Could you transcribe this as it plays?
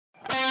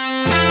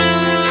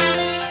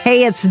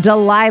Hey, it's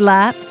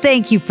Delilah.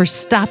 Thank you for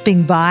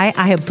stopping by.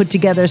 I have put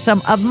together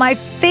some of my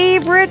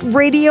favorite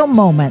radio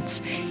moments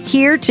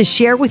here to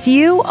share with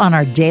you on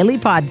our daily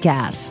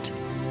podcast.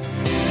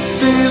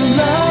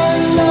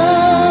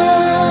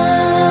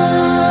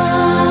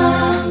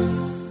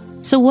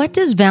 So what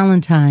does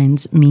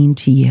Valentine's mean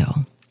to you?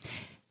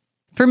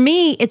 For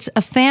me, it's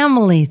a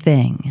family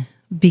thing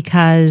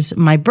because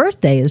my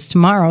birthday is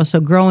tomorrow. So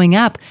growing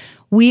up,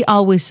 we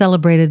always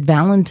celebrated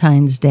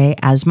Valentine's Day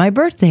as my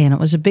birthday, and it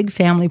was a big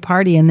family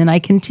party. And then I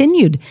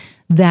continued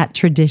that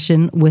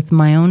tradition with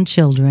my own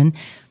children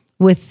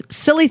with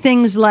silly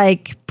things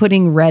like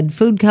putting red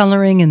food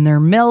coloring in their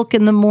milk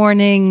in the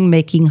morning,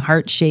 making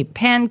heart-shaped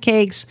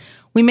pancakes.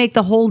 We make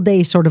the whole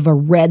day sort of a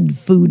red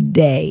food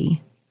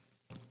day.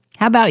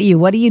 How about you?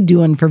 What are you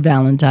doing for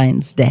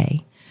Valentine's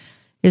Day?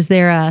 Is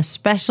there a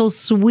special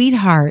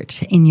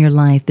sweetheart in your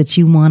life that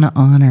you want to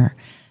honor?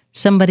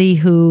 Somebody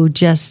who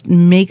just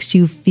makes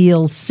you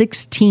feel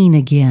 16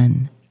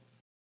 again.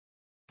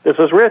 This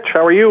is Rich.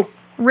 How are you?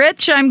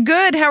 Rich, I'm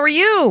good. How are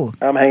you?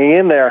 I'm hanging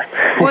in there.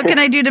 What can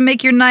I do to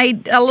make your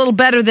night a little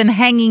better than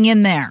hanging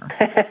in there?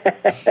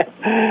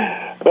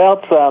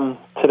 Well,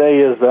 today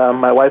is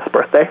my wife's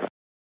birthday,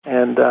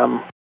 and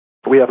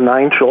we have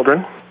 9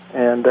 children,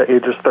 and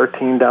ages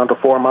 13 down to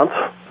 4 months.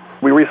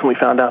 We recently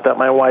found out that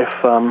my wife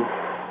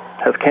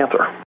has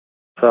cancer,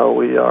 so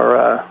we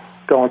are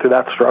going through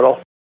that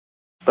struggle.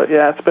 But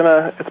yeah, it's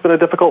been a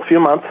difficult few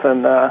months,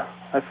 and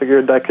I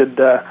figured I could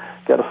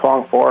get a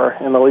song for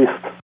her, in the least,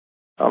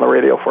 on the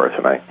radio for her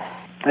tonight.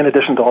 In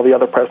addition to all the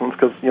other presents,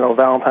 because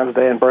Valentine's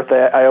Day and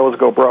birthday, I always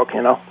go broke.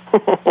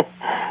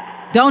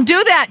 Don't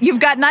do that.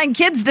 You've got 9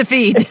 kids to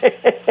feed.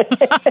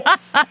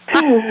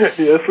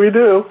 Yes, we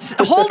do.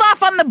 Hold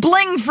off on the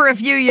bling for a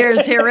few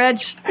years here,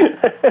 Rich.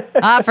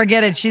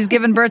 Forget it. She's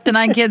given birth to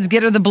 9 kids.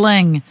 Get her the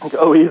bling.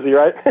 Oh, easy,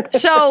 right?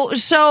 So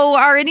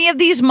are any of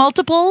these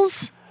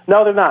multiples?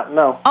 No, they're not,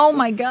 no. Oh,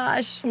 my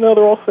gosh. No,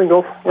 they're all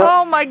singles. Yep.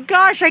 Oh, my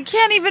gosh. I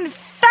can't even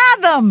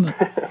fathom.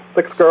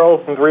 6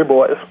 girls and 3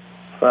 boys.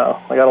 So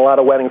I got a lot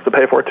of weddings to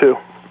pay for, too.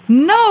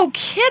 No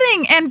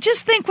kidding. And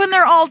just think when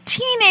they're all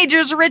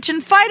teenagers, Rich,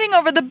 and fighting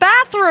over the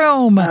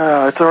bathroom.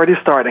 It's already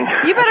starting.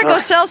 You better go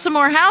sell some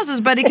more houses,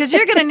 buddy, because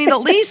you're going to need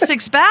at least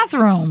 6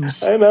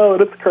 bathrooms. I know,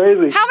 it's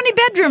crazy. How many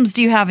bedrooms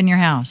do you have in your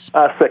house?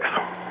 6.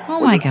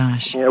 Oh, my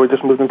gosh. Yeah, we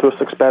just moved into a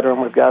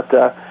 6-bedroom. We've got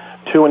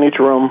 2 in each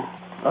room,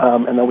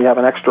 and then we have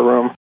an extra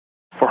room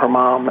for her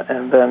mom,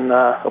 and then,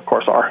 of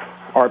course,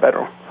 our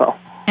bedroom. So.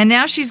 And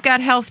now she's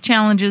got health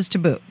challenges to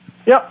boot.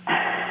 Yep,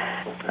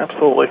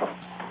 absolutely.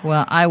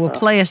 Well, I will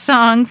play a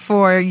song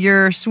for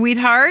your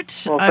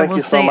sweetheart. Well, I will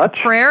say a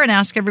prayer and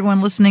ask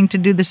everyone listening to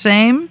do the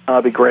same.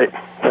 That'd be great.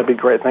 That'd be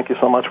great. Thank you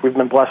so much. We've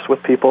been blessed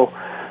with people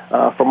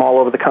from all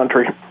over the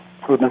country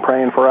who've been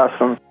praying for us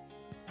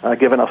and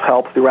giving us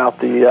help throughout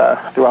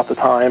the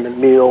time, and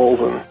meals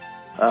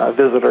and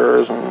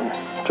visitors, and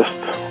just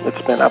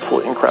it's been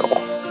absolutely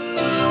incredible.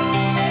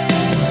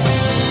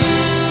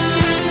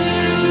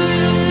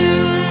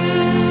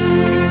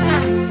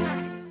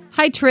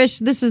 Hi, Trish.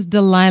 This is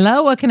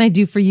Delilah. What can I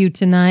do for you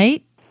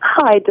tonight?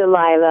 Hi,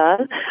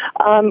 Delilah.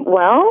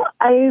 Well,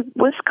 I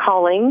was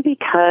calling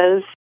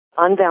because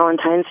on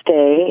Valentine's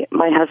Day,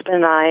 my husband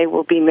and I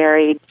will be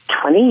married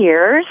 20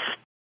 years,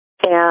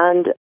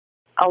 and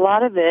a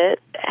lot of it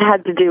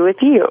had to do with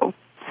you.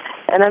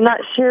 And I'm not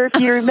sure if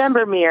you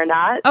remember me or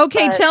not.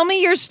 Okay, tell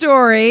me your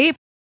story.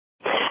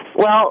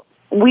 Well,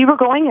 we were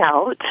going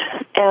out,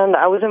 and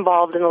I was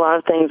involved in a lot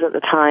of things at the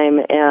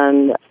time,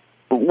 and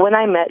when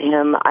I met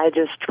him, I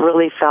just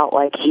really felt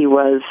like he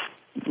was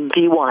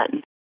the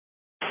one.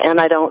 And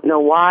I don't know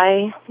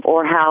why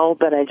or how,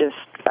 but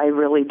I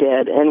really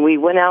did. And we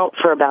went out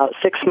for about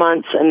 6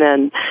 months, and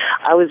then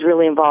I was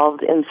really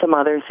involved in some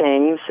other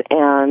things,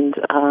 and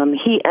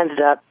he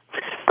ended up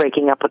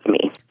breaking up with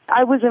me.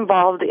 I was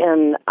involved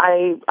in,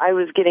 I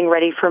was getting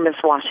ready for Miss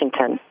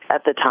Washington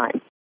at the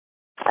time,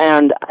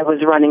 and I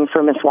was running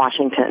for Miss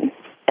Washington.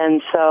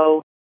 And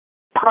so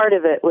part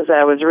of it was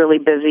I was really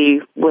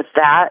busy with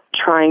that,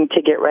 trying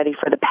to get ready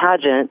for the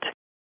pageant.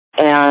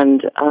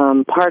 And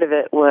part of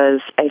it was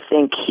I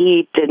think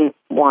he didn't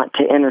want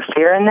to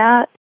interfere in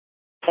that.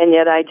 And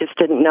yet I just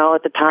didn't know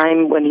at the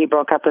time when he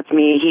broke up with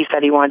me. He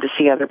said he wanted to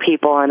see other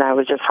people, and I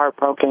was just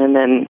heartbroken.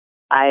 And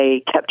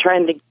I kept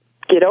trying to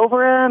get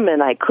over him,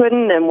 and I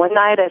couldn't. And one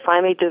night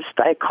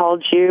I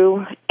called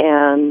you,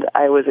 and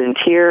I was in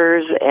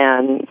tears,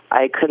 and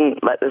I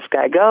couldn't let this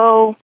guy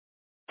go.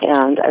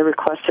 And I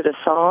requested a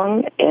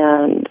song,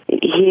 and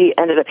he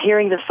ended up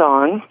hearing the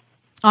song.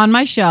 On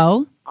my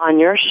show. On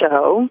your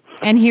show.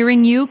 And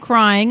hearing you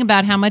crying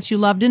about how much you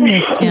loved and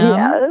missed him.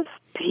 Yes.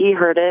 He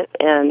heard it,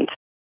 and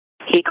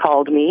he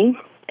called me,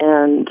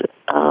 and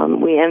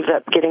we ended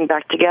up getting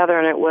back together,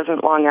 and it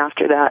wasn't long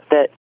after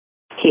that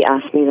he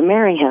asked me to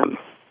marry him.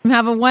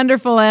 Have a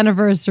wonderful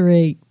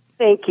anniversary.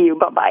 Thank you.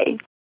 Bye-bye.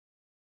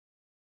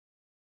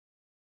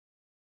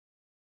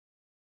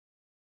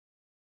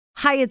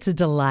 Hi, it's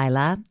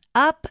Delilah.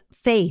 Up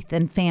Faith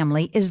and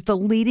Family is the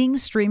leading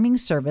streaming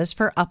service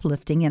for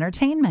uplifting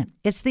entertainment.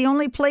 It's the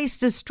only place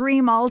to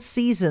stream all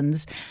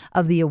seasons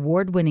of the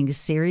award-winning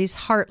series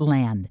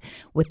Heartland,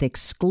 with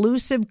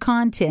exclusive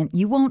content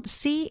you won't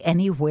see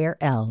anywhere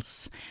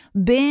else.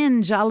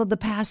 Binge all of the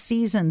past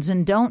seasons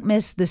and don't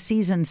miss the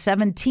season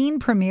 17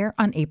 premiere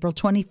on April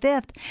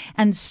 25th,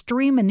 and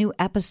stream a new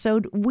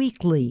episode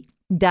weekly.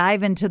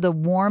 Dive into the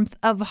warmth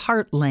of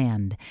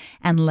Heartland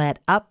and let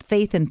Up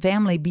Faith and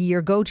Family be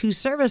your go-to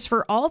service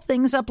for all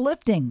things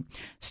uplifting.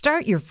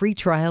 Start your free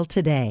trial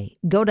today.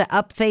 Go to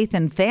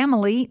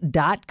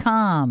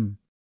upfaithandfamily.com.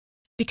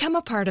 Become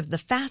a part of the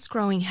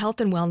fast-growing health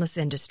and wellness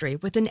industry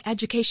with an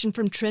education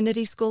from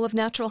Trinity School of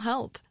Natural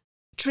Health.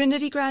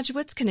 Trinity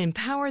graduates can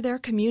empower their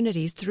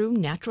communities through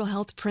natural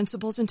health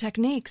principles and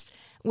techniques,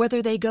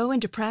 whether they go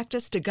into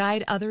practice to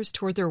guide others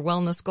toward their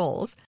wellness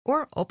goals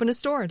or open a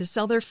store to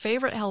sell their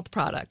favorite health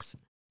products.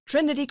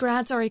 Trinity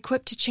grads are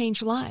equipped to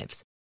change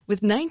lives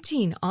with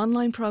 19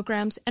 online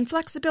programs and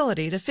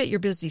flexibility to fit your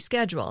busy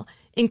schedule,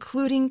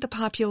 including the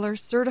popular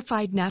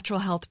Certified Natural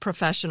Health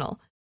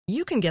Professional.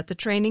 You can get the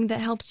training that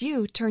helps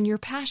you turn your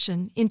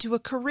passion into a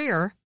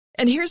career.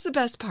 And here's the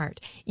best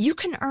part. You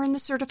can earn the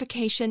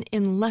certification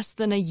in less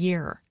than a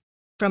year.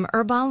 From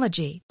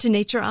herbology to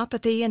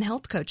naturopathy and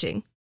health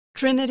coaching,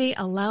 Trinity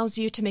allows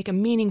you to make a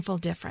meaningful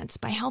difference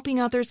by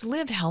helping others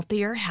live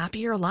healthier,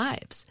 happier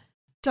lives.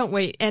 Don't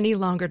wait any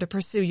longer to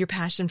pursue your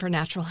passion for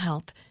natural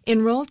health.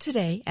 Enroll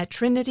today at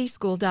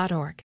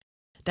trinityschool.org.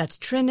 That's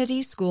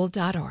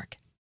trinityschool.org.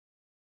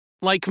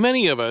 Like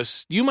many of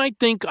us, you might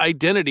think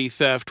identity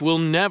theft will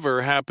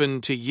never happen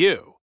to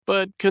you.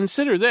 But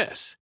consider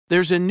this.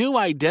 There's a new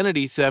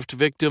identity theft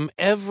victim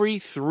every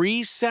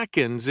 3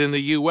 seconds in the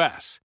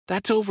U.S.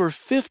 That's over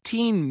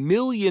 15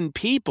 million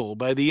people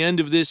by the end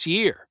of this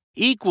year,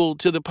 equal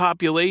to the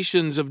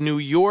populations of New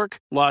York,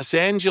 Los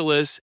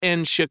Angeles,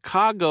 and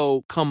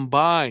Chicago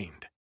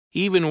combined.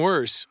 Even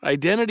worse,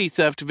 identity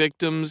theft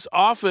victims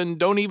often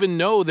don't even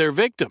know they're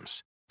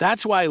victims.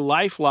 That's why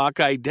LifeLock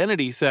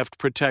Identity Theft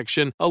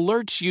Protection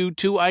alerts you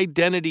to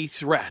identity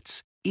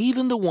threats,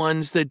 even the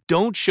ones that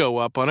don't show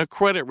up on a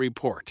credit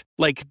report,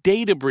 like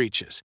data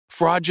breaches,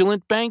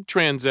 fraudulent bank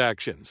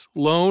transactions,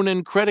 loan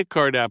and credit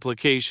card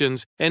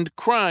applications, and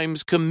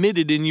crimes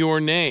committed in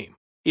your name.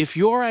 If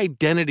your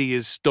identity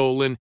is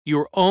stolen,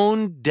 your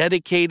own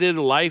dedicated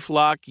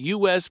LifeLock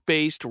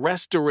U.S.-based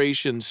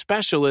restoration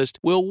specialist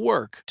will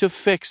work to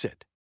fix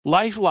it.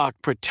 LifeLock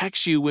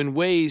protects you in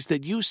ways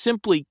that you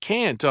simply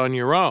can't on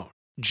your own.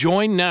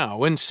 Join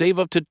now and save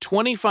up to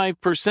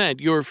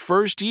 25% your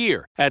first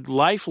year at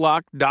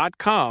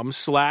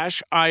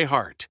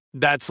LifeLock.com/iHeart.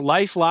 That's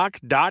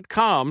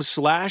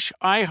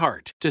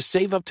LifeLock.com/iHeart to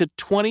save up to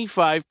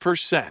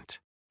 25%.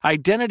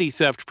 Identity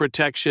theft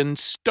protection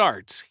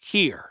starts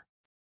here.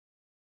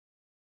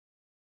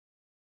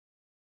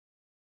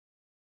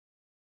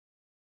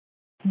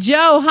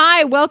 Joe,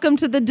 hi. Welcome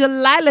to the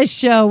Delilah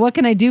Show. What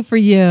can I do for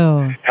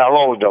you?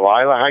 Hello,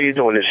 Delilah. How you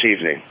doing this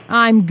evening?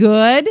 I'm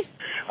good.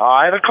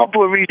 I had a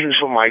couple of reasons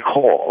for my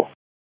call.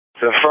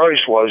 The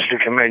first was to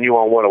commend you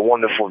on what a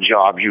wonderful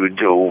job you would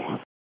do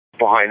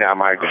behind that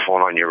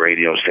microphone on your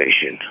radio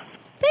station.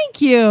 Thank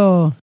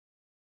you.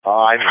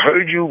 I've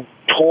heard you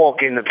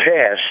talk in the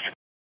past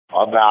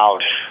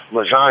about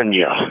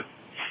lasagna.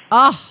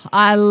 Oh,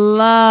 I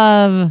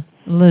love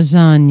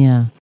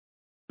lasagna.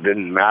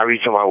 Been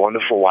married to my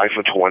wonderful wife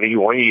for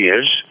 21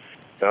 years.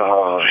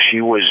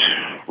 She was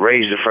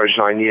raised the first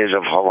 9 years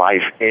of her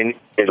life in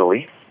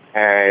Italy.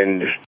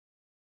 And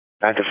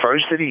at the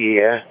first of the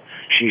year,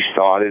 she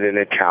started an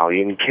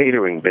Italian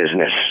catering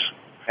business.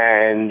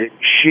 And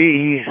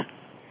she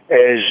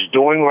is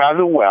doing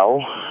rather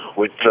well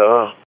with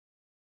the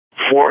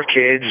 4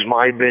 kids,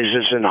 my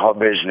business and her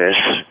business.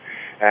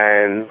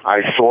 And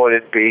I thought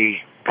it'd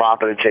be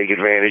proper to take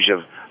advantage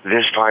of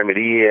this time of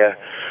the year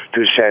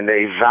to send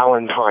a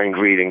Valentine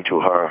greeting to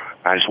her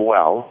as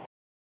well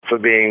for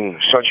being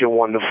such a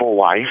wonderful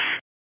wife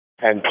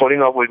and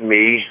putting up with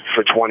me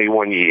for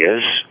 21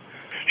 years.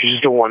 She's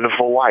just a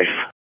wonderful wife.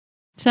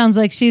 Sounds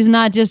like she's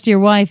not just your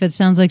wife. It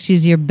sounds like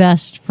she's your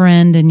best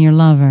friend and your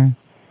lover.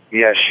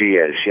 Yes, she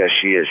is. Yes,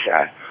 she is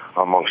that,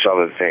 amongst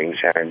other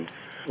things. And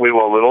we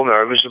were a little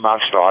nervous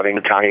about starting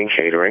Italian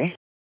catering.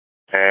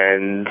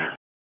 And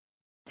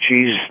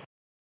she's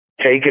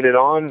taken it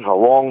on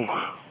along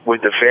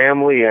with the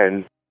family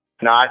and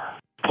not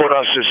put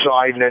us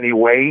aside in any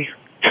way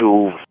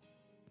to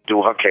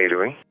do her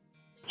catering.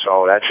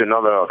 So that's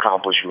another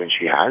accomplishment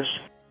she has.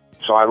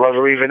 So I love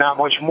her even that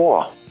much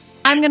more.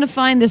 I'm going to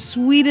find the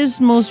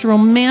sweetest, most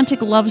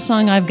romantic love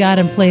song I've got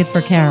and play it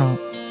for Carol.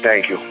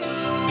 Thank you.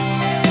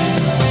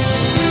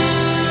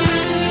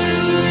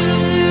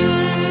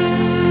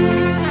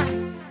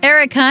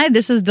 Eric, hi,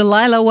 this is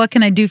Delilah. What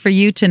can I do for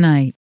you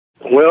tonight?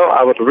 Well,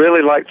 I would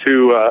really like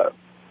to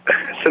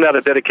send out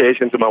a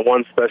dedication to my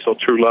one special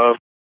true love,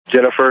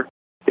 Jennifer.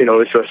 You know,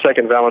 it's our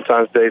second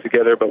Valentine's Day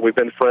together, but we've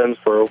been friends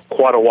for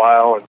quite a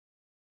while, and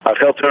I've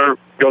helped her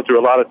go through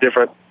a lot of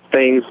different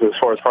things as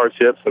far as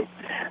hardships, and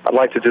I'd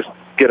like to just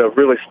get a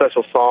really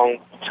special song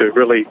to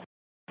really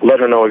let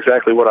her know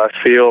exactly what I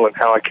feel and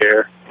how I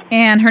care.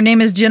 And her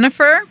name is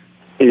Jennifer?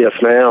 Yes,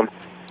 ma'am.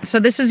 So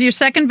this is your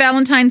second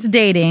Valentine's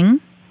dating.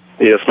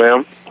 Yes,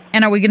 ma'am.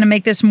 And are we going to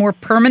make this more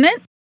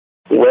permanent?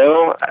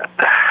 Well,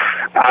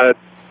 I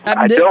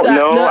don't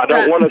know. I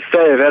don't want to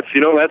say. That's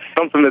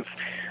something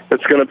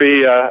that's going to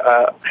be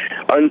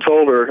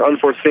untold or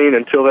unforeseen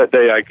until that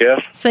day, I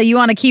guess. So you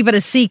want to keep it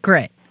a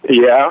secret?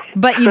 Yeah.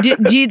 But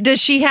does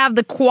she have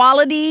the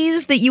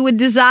qualities that you would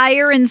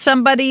desire in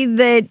somebody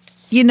that,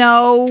 you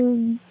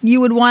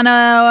would want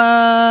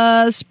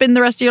to spend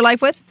the rest of your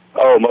life with?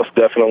 Oh, most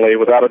definitely,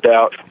 without a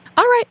doubt.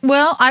 All right.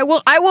 Well, I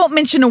won't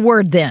mention a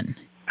word then.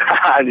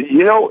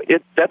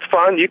 That's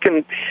fine. You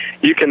can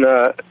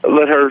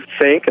let her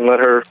think and let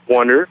her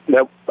wonder.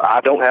 That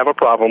I don't have a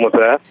problem with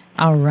that.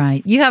 All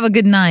right. You have a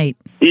good night.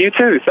 You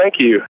too. Thank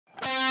you.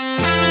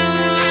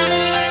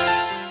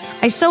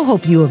 I so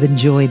hope you have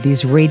enjoyed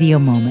these radio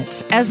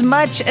moments as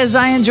much as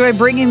I enjoy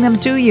bringing them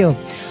to you.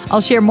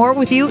 I'll share more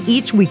with you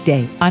each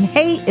weekday on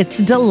Hey, It's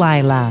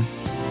Delilah.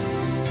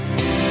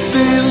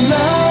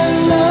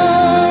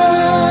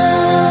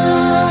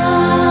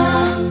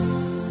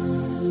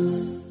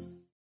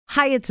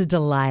 Hi, it's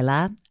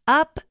Delilah.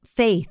 Up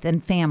Faith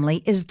and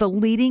Family is the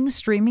leading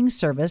streaming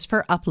service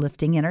for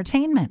uplifting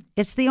entertainment.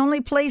 It's the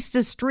only place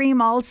to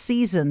stream all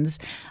seasons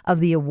of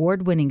the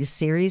award-winning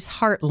series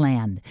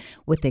Heartland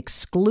with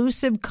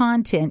exclusive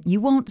content you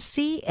won't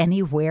see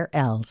anywhere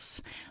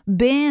else.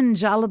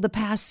 Binge all of the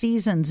past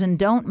seasons and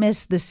don't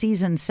miss the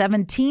season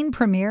 17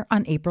 premiere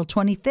on April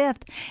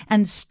 25th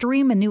and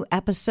stream a new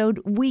episode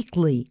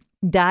weekly.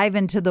 Dive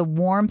into the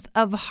warmth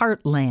of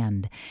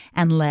Heartland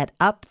and let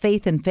Up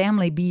Faith and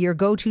Family be your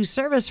go-to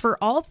service for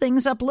all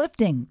things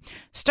uplifting.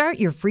 Start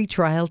your free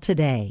trial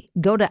today.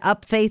 Go to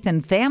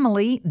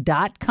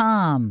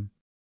upfaithandfamily.com.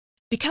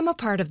 Become a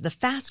part of the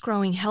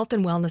fast-growing health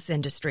and wellness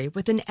industry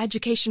with an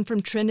education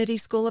from Trinity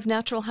School of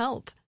Natural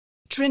Health.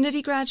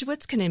 Trinity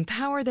graduates can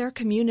empower their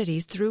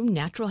communities through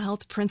natural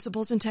health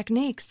principles and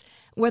techniques,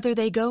 whether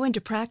they go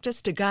into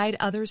practice to guide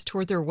others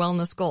toward their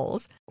wellness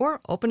goals or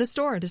open a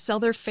store to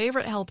sell their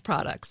favorite health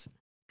products.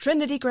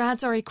 Trinity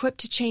grads are equipped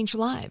to change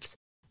lives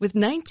with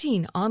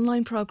 19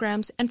 online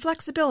programs and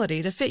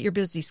flexibility to fit your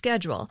busy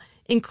schedule,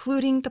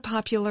 including the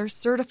popular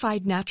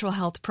Certified Natural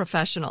Health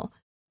Professional.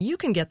 You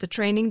can get the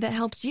training that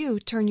helps you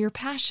turn your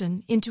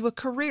passion into a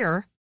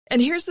career.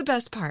 And here's the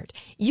best part.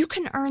 You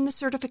can earn the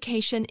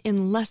certification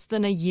in less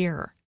than a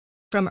year.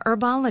 From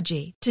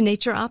herbology to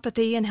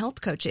naturopathy and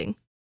health coaching,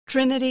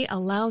 Trinity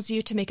allows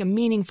you to make a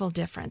meaningful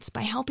difference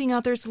by helping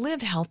others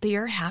live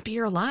healthier,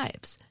 happier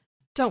lives.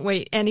 Don't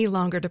wait any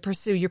longer to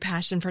pursue your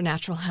passion for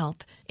natural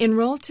health.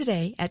 Enroll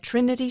today at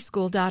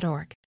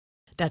trinityschool.org.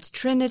 That's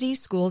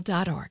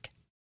trinityschool.org.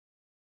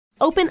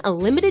 Open a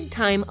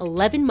limited-time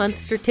 11-month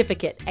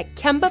certificate at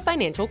Kemba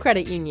Financial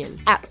Credit Union.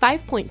 At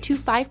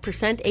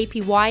 5.25%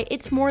 APY,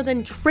 it's more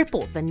than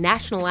triple the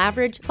national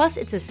average, plus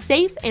it's a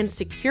safe and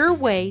secure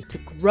way to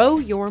grow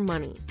your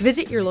money.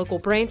 Visit your local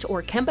branch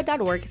or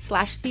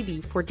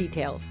kemba.org/cb for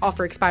details.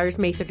 Offer expires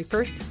May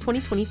 31st,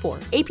 2024.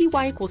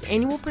 APY equals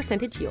annual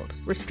percentage yield.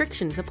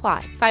 Restrictions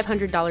apply.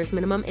 $500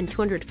 minimum and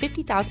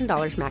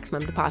 $250,000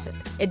 maximum deposit.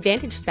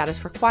 Advantage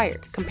status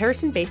required.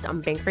 Comparison based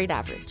on bank rate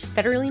average.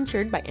 Federally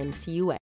insured by NCUA.